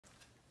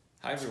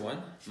Hi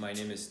everyone, my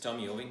name is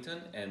Tommy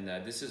Hovington and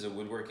this is a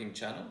woodworking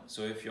channel.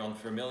 So if you're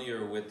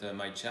unfamiliar with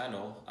my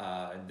channel,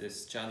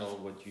 this channel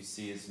what you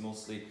see is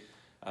mostly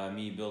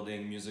me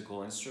building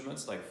musical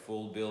instruments like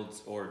full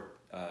builds or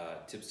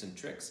tips and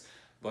tricks,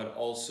 but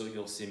also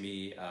you'll see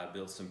me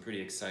build some pretty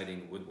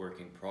exciting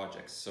woodworking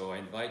projects. So I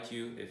invite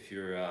you, if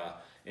you're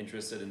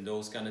interested in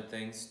those kind of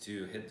things,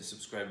 to hit the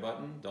subscribe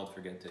button. Don't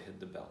forget to hit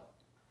the bell.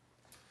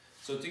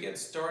 So to get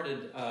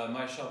started,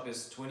 my shop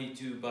is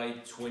 22 by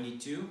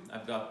 22.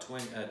 I've got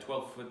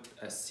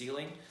 12-foot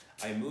ceiling.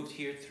 I moved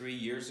here 3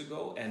 years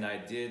ago and I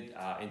did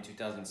in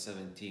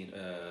 2017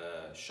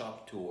 a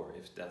shop tour,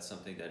 if that's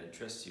something that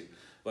interests you.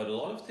 But a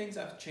lot of things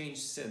have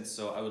changed since,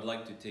 so I would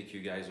like to take you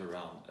guys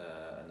around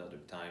another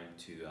time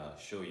to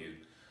show you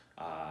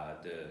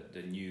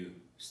the new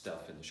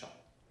stuff in the shop.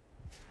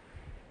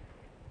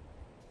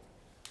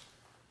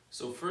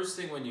 So first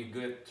thing when you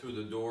get through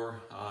the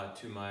door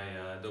to my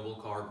double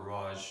car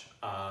garage,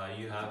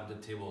 you have the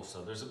table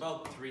saw. There's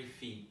about 3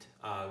 feet,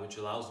 which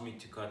allows me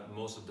to cut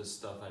most of the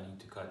stuff I need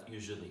to cut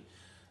usually.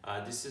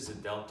 This is a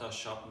Delta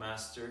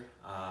Shopmaster.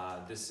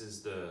 This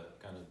is the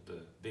kind of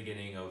the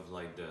beginning of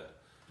like the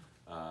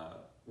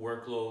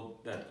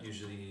workload that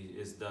usually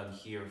is done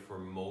here for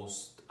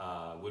most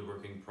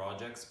woodworking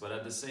projects. But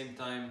at the same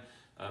time,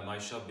 my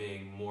shop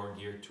being more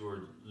geared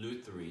toward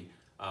lutherie,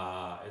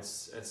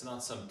 it's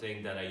not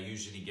something that I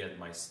usually get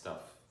my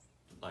stuff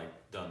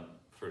like done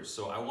first.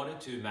 So I wanted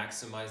to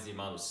maximize the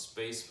amount of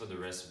space for the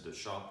rest of the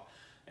shop,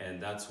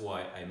 and that's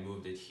why I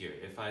moved it here.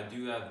 If I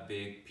do have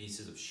big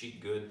pieces of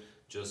sheet good,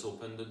 just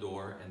open the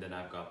door and then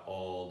I've got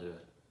all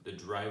the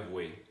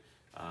driveway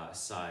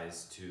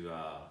size to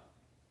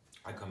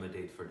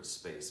accommodate for the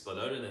space. But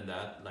other than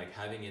that, like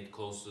having it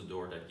close to the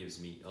door, that gives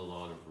me a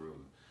lot of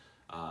room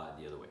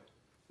the other way.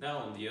 Now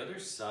on the other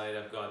side,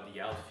 I've got the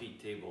outfeed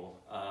table.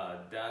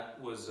 That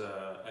was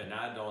an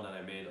add-on that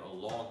I made a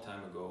long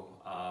time ago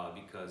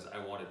because I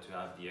wanted to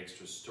have the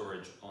extra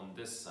storage on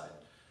this side.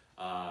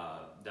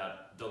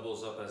 That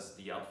doubles up as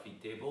the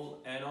outfeed table,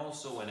 and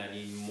also when I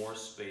need more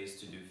space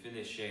to do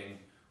finishing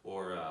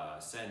or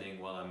sanding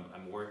while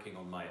I'm working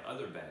on my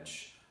other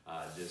bench,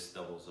 this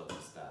doubles up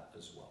as that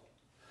as well.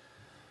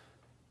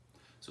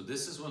 So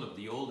this is one of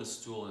the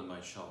oldest tools in my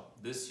shop.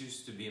 This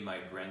used to be my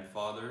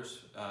grandfather's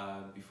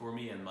before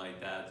me and my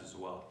dad as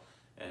well.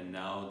 And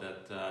now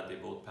that they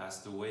both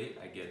passed away,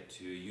 I get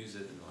to use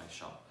it in my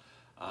shop.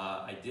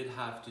 I did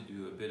have to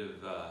do a bit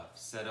of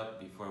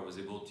setup before I was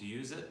able to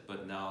use it,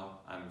 but now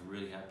I'm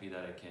really happy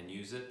that I can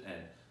use it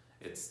and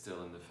it's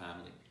still in the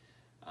family.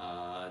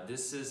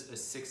 This is a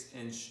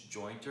 6-inch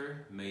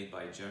jointer made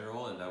by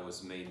General, and that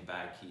was made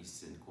back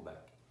east in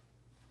Quebec.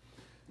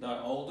 Now,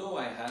 although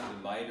I had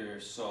the miter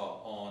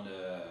saw on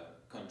a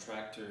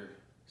contractor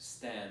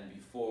stand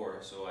before,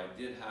 so I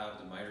did have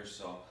the miter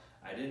saw,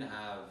 I didn't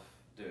have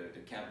the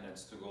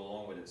cabinets to go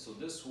along with it. So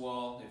this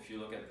wall, if you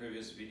look at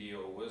previous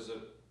video, was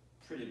a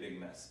pretty big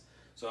mess.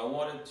 So I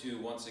wanted to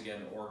once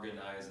again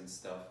organize and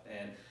stuff,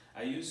 and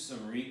I used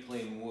some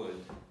reclaimed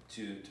wood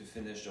to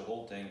finish the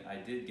whole thing. I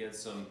did get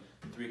some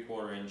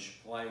 3/4 inch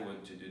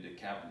plywood to do the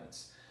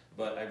cabinets,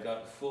 but I've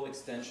got full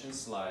extension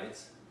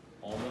slides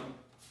on them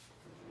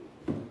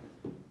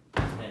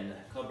and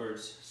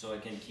cupboards, so I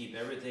can keep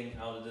everything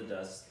out of the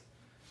dust,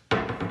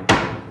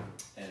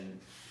 and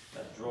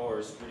that drawer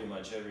is pretty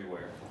much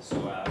everywhere. So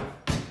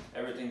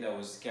everything that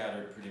was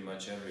scattered pretty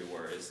much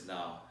everywhere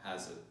now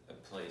has a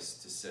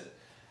place to sit.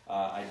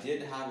 I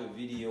did have a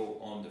video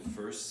on the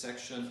first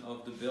section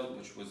of the build,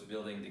 which was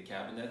building the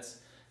cabinets,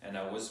 and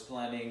I was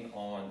planning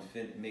on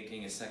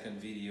making a second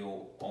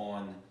video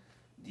on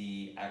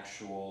the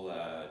actual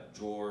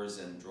drawers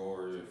and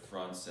drawer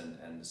fronts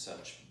and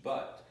such.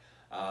 But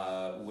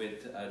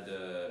with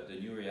the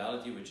new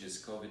reality, which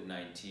is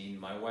COVID-19,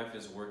 my wife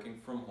is working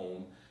from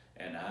home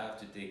and I have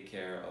to take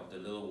care of the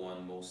little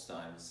one most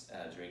times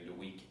during the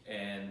week,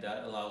 and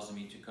that allows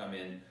me to come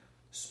in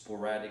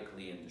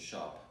sporadically in the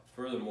shop.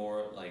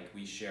 Furthermore, like,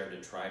 we share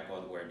the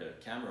tripod where the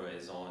camera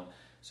is on,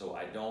 so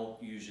I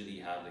don't usually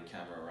have the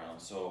camera around.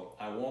 So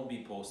I won't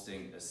be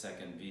posting a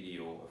second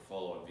video, a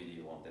follow-up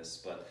video on this,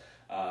 but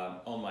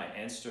on my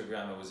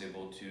Instagram I was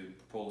able to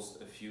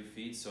post a few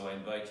feeds, so I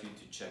invite you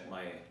to check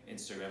my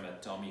Instagram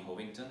at Tommy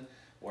Hovington,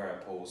 where I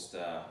post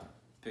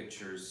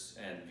pictures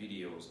and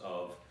videos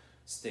of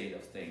state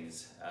of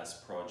things as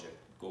project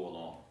go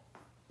along.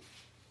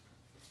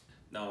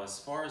 Now, as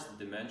far as the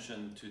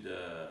dimension to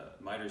the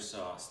miter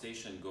saw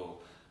station go,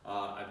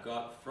 I've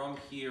got from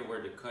here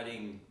where the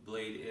cutting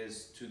blade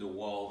is to the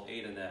wall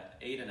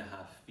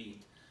 8.5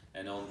 feet,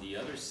 and on the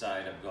other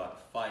side I've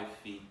got 5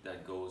 feet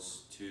that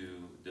goes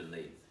to the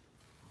lathe.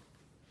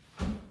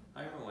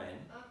 Hi, Rowan.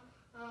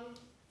 My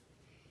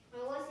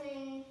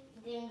listening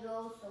didn't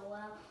go so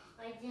well.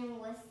 I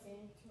didn't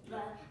listen,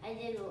 but I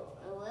did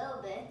a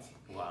little bit.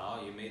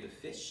 Wow, you made a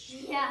fish?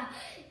 Yeah,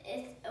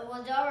 it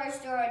was our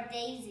store of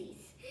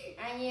daisies,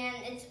 and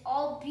it's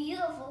all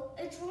beautiful.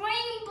 It's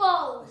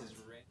rainbows.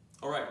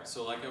 All right,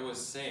 so like I was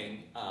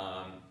saying,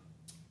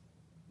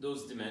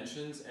 those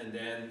dimensions, and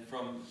then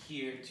from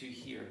here to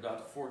here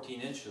got 14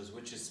 inches,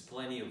 which is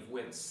plenty of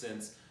width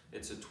since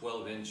it's a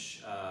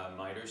 12-inch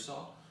miter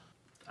saw.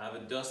 I have a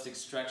dust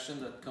extraction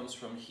that comes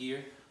from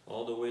here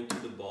all the way to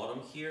the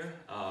bottom here.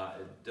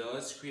 It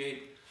does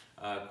create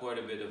quite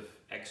a bit of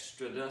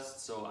extra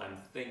dust, so I'm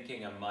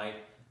thinking I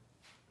might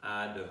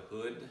add a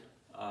hood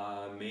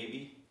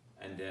maybe,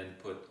 and then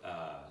put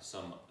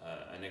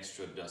an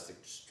extra dust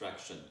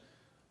extraction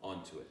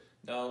onto it.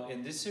 Now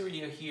in this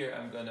area here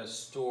I'm gonna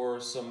store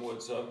some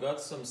wood. So I've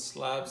got some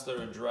slabs that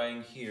are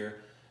drying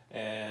here,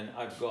 and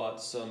I've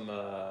got some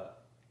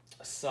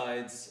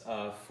sides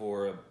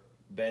for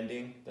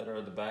bending that are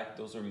at the back.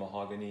 Those are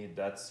mahogany,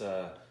 that's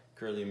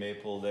curly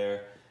maple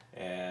there,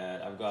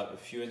 and I've got a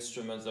few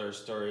instruments that are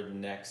stored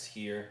next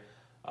here.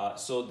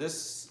 So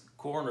this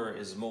corner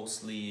is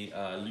mostly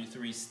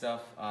lutherie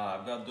stuff.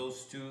 I've got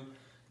those two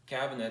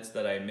cabinets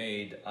that I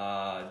made.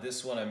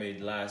 This one I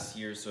made last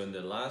year, so in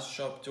the last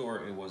shop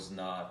tour it was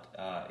not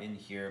in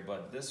here,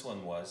 but this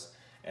one was.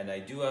 And I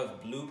do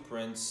have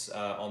blueprints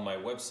on my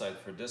website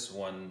for this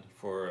one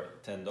for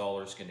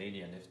 $10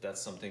 Canadian, if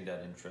that's something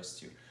that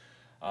interests you.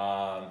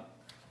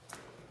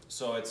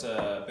 So it's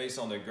based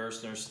on the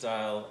Gerstner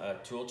style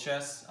tool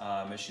chest,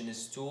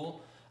 machinist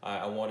tool.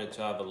 I wanted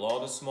to have a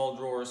lot of small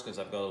drawers because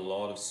I've got a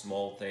lot of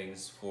small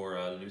things for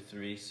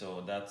lutherie,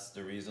 so that's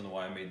the reason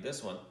why I made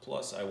this one.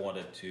 Plus I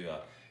wanted to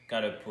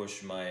kind of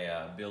push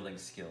my building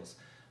skills.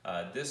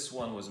 This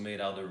one was made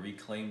out of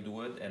reclaimed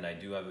wood, and I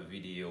do have a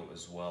video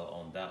as well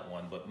on that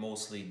one, but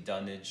mostly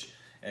dunnage.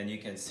 And you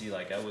can see,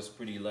 like, I was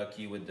pretty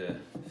lucky with the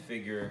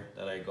figure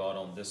that I got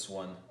on this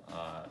one.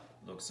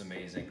 Looks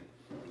amazing.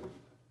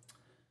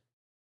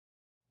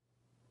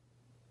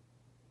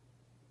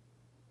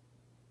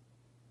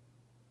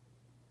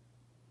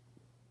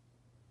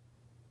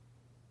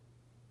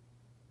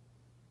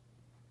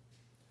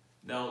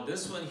 Now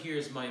this one here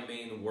is my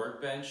main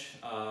workbench.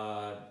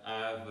 I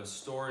have a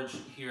storage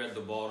here at the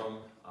bottom,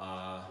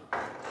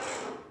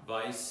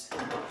 vise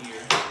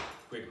here,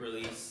 quick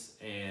release,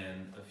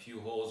 and a few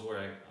holes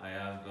where I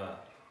have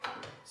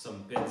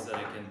some pins that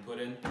I can put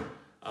in.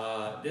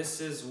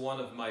 This is one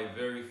of my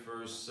very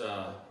first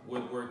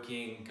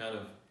woodworking kind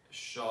of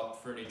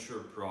shop furniture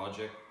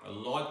project. A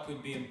lot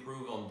could be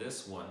improved on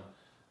this one,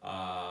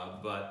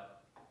 but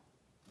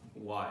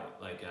why?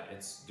 Like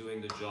it's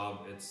doing the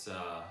job.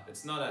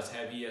 It's not as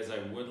heavy as I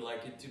would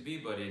like it to be,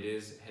 but it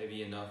is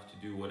heavy enough to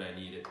do what I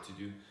need it to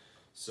do.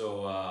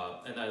 So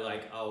and I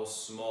like how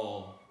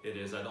small it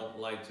is. I don't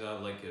like to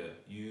have like a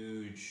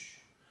huge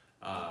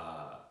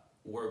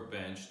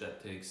workbench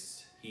that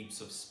takes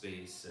heaps of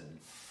space,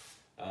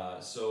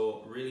 and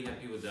so really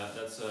happy with that.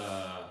 That's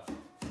a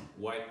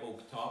white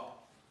oak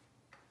top.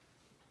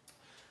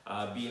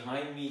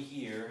 Behind me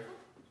here,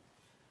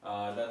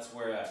 that's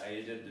where I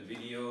edit the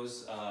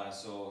videos,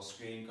 so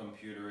screen,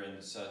 computer,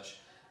 and such.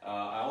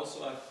 I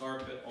also have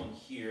carpet on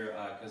here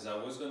because I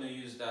was going to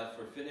use that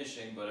for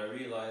finishing, but I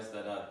realized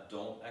that I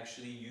don't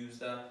actually use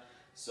that.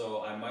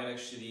 So I might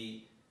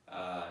actually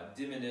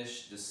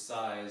diminish the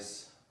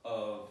size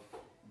of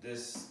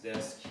this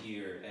desk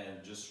here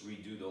and just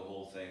redo the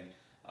whole thing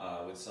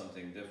with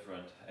something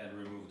different and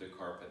remove the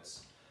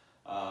carpets.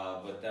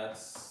 But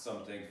that's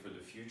something for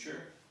the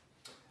future.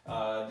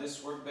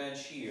 This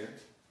workbench here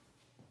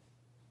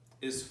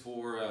is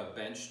for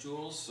bench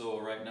tools. So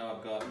right now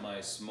I've got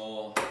my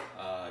small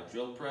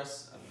drill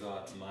press, I've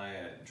got my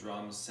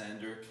drum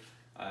sander,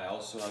 I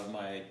also have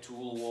my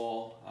tool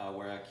wall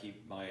where I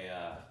keep my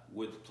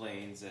wood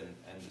planes and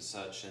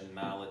such, and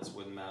mallets,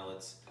 wood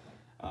mallets.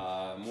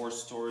 More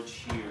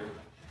storage here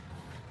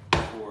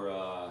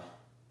for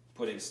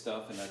putting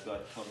stuff, and I've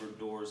got covered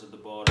doors at the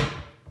bottom.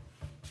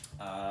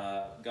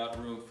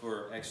 Got room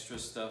for extra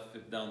stuff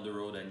if down the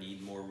road I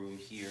need more room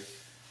here.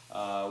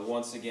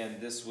 Once again,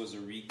 this was a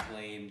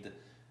reclaimed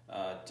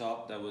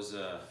top. That was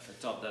a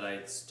top that I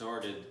had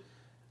started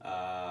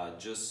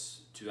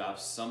just to have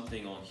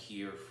something on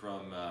here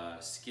from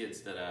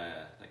skids that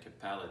like a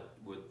pallet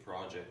wood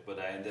project, but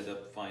I ended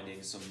up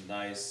finding some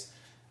nice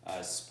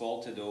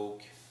spalted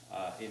oak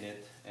in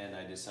it, and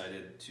I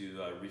decided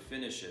to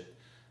refinish it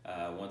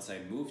once I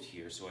moved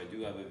here. So I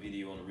do have a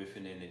video on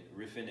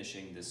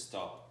refinishing this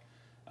top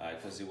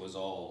because it was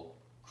all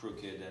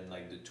crooked and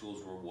like the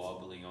tools were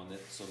wobbling on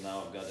it. So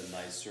now I've got a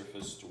nice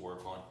surface to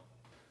work on.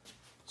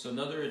 So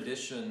another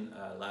addition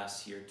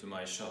last year to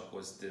my shop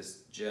was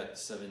this Jet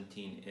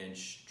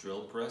 17-inch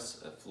drill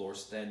press, a floor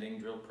standing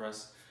drill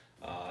press.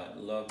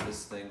 Love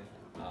this thing.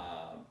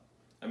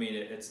 I mean,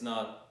 it's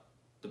not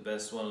the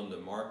best one on the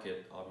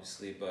market,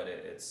 obviously, but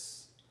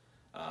it's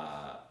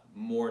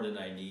more than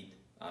I need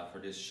for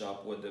this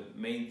shop. What the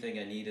main thing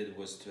I needed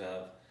was to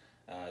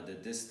have the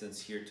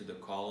distance here to the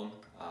column.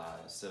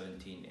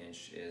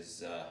 17-inch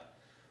is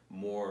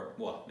more,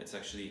 well, it's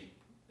actually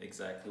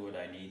exactly what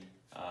I need.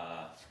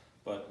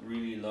 But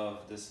really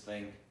love this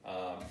thing.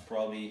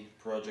 Probably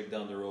project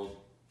down the road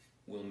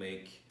will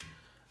make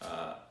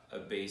a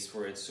base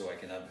for it so I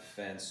can have a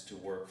fence to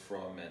work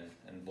from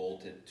and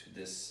bolt it to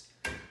this.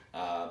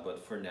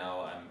 But for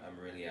now, I'm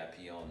really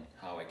happy on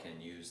how I can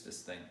use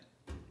this thing.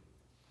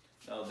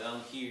 Now down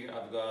here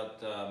I've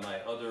got my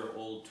other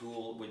old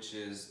tool, which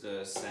is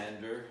the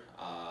sander,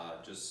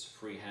 just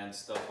freehand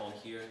stuff on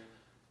here.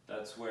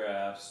 That's where I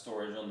have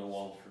storage on the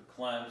wall for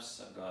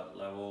clamps. I've got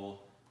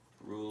level,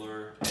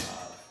 ruler,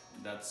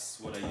 that's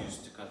what I use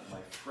to cut my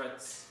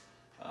frets,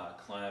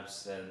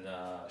 clamps and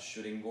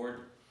shooting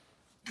board.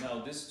 Now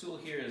this tool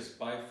here is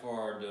by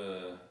far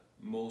the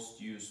most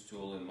used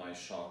tool in my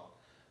shop.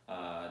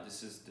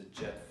 This is the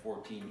Jet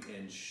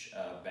 14-inch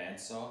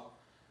bandsaw.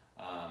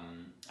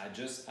 I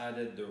just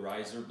added the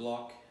riser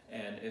block,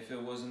 and if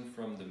it wasn't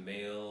from the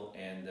mail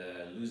and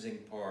losing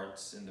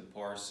parts in the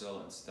parcel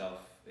and stuff,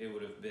 it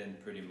would have been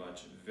pretty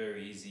much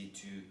very easy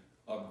to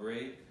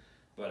upgrade,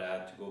 but I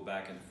had to go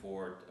back and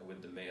forth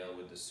with the mail,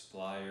 with the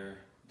supplier.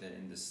 Then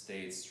in the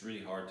States, it's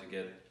really hard to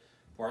get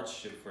parts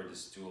shipped for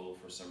this tool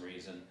for some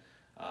reason.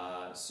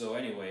 So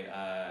anyway,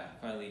 I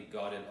finally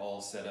got it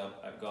all set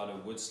up. I've got a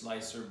wood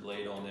slicer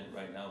blade on it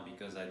right now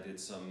because I did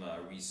some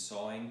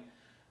resawing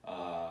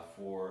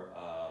for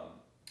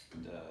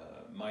the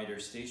miter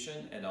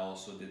station, and I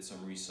also did some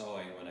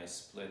resawing when I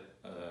split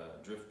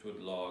a driftwood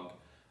log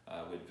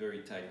with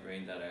very tight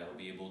grain that I'll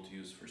be able to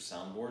use for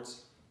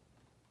soundboards.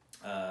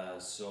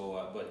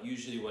 But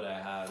usually what I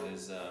have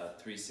is a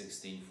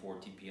 3/16 4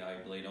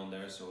 TPI blade on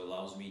there, so it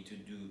allows me to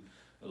do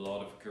a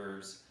lot of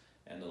curves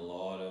and a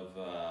lot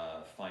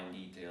of fine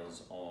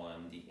details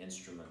on the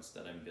instruments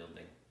that I'm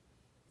building.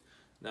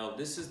 Now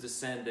this is the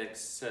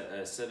Sandex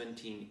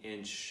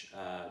 17-inch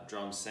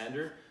drum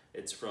sander.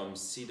 It's from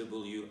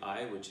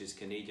CWI, which is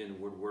Canadian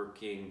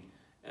Woodworking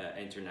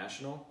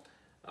International.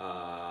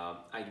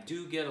 I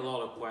do get a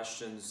lot of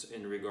questions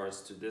in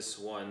regards to this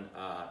one,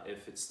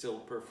 if it still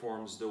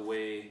performs the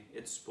way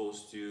it's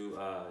supposed to.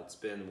 It's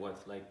been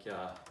what, like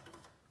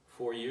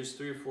 4 years,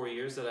 3 or 4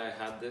 years that I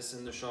had this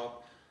in the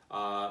shop.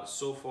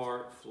 So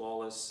far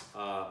flawless.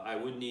 I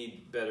would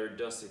need better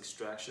dust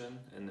extraction,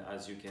 and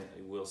as you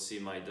will see,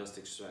 my dust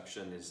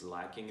extraction is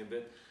lacking a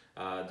bit.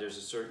 There's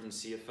a certain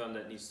CFM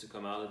that needs to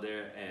come out of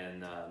there,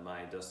 and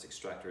my dust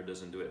extractor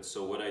doesn't do it.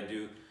 So what I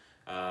do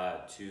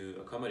to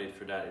accommodate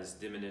for that is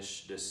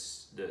diminish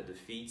the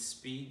feed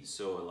speed,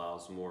 so it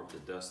allows more of the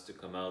dust to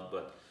come out,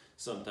 but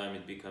sometimes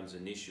it becomes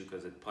an issue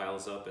because it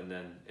piles up and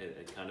then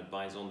it kind of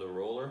binds on the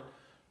roller.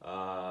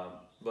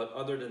 But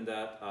other than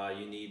that,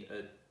 you need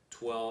a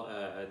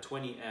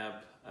 20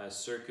 amp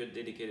circuit,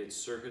 dedicated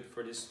circuit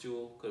for this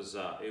tool, because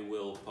it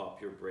will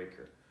pop your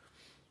breaker.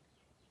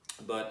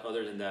 But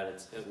other than that,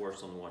 it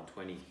works on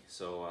 120,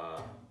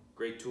 so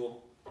great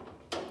tool.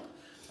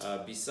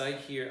 Beside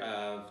here I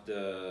have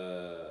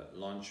the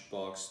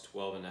Lunchbox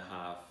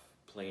 12.5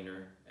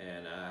 planer,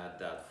 and I had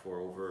that for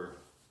over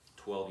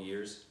 12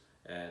 years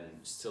and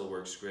still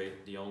works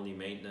great. The only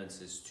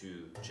maintenance is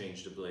to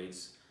change the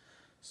blades.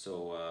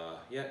 So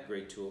yeah,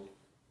 great tool.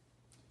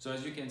 So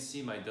as you can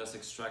see, my dust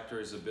extractor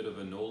is a bit of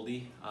an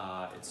oldie.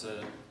 It's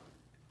a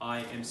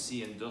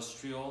IMC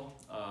Industrial.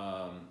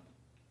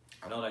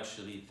 I don't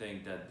actually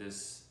think that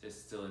this is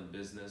still in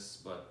business,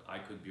 but I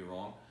could be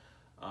wrong.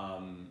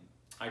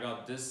 I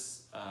got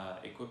this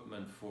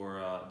equipment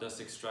for dust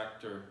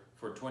extractor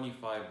for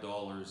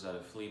 $25 at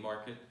a flea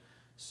market.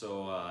 So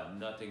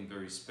nothing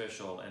very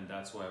special, and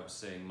that's why I was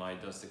saying my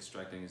dust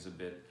extracting is a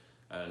bit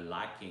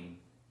lacking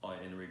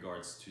in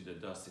regards to the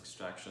dust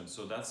extraction.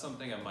 So that's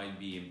something I might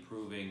be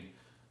improving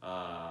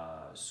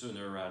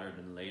sooner rather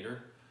than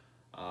later.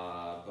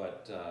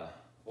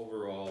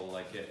 Overall,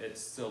 like it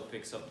still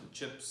picks up the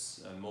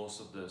chips and most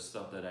of the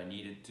stuff that I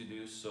needed to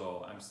do.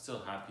 So I'm still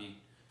happy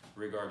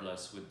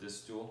regardless with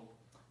this tool.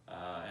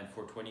 And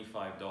for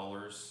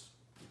 $25,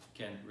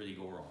 can't really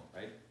go wrong,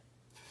 right?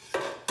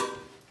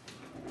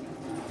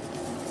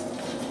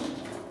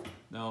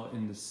 Now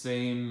in the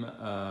same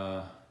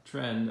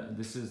trend,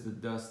 this is the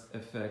Dust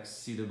FX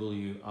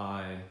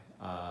CWI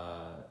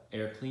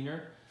air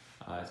cleaner.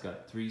 It's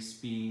got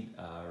 3-speed,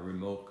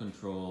 remote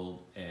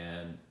controlled,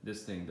 and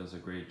this thing does a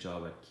great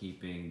job at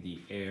keeping the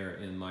air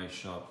in my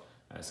shop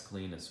as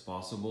clean as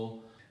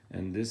possible.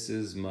 And this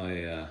is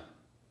my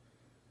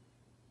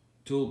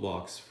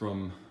toolbox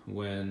from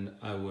when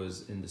I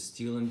was in the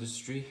steel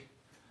industry.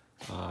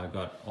 I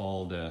got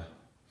all the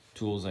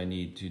tools I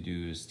need to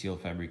do steel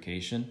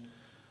fabrication.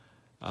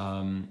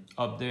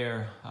 Up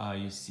there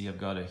you see I've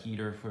got a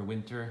heater for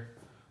winter,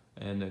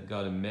 and I've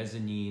got a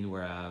mezzanine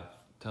where I have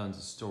tons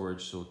of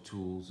storage, so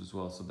tools as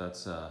well. So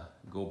that's a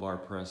go bar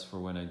press for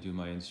when I do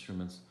my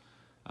instruments.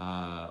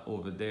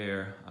 Over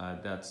there,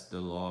 that's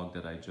the log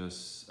that I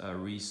just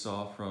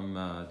resaw from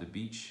the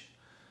beach.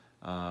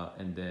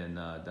 And then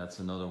that's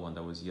another one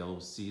that was yellow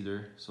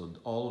cedar. So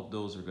all of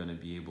those are going to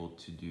be able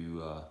to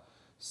do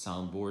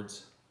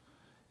soundboards.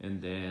 And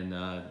then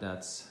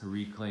that's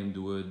reclaimed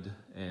wood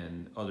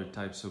and other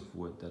types of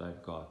wood that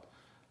I've got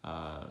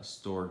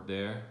stored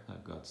there.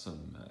 I've got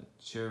some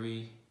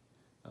cherry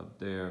up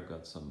there, I've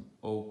got some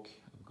oak,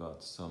 I've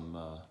got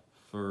some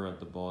fir at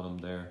the bottom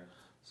there,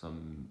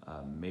 some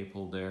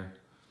maple there,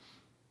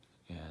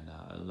 and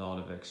a lot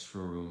of extra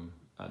room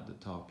at the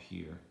top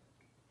here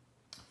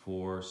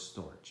for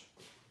storage.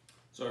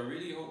 So I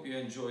really hope you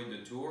enjoyed the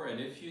tour, and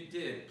if you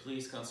did,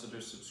 please consider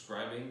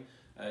subscribing.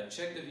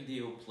 Check the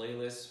video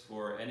playlist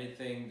for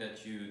anything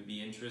that you'd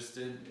be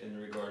interested in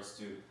regards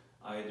to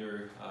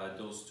either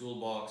those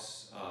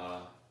toolbox,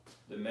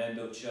 the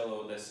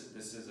Mandocello. This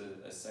is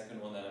a second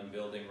one that I'm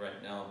building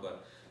right now,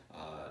 but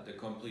the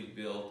complete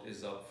build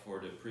is up for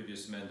the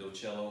previous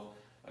Mandocello.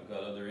 I've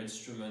got other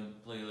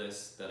instrument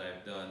playlists that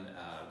I've done.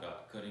 I've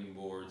got cutting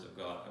boards. I've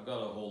got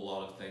a whole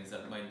lot of things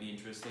that might be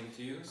interesting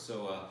to you.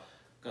 So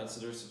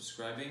consider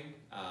subscribing,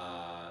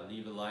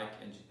 leave a like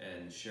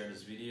and share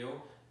this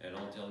video. And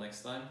until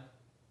next time,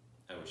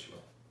 I wish you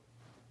well.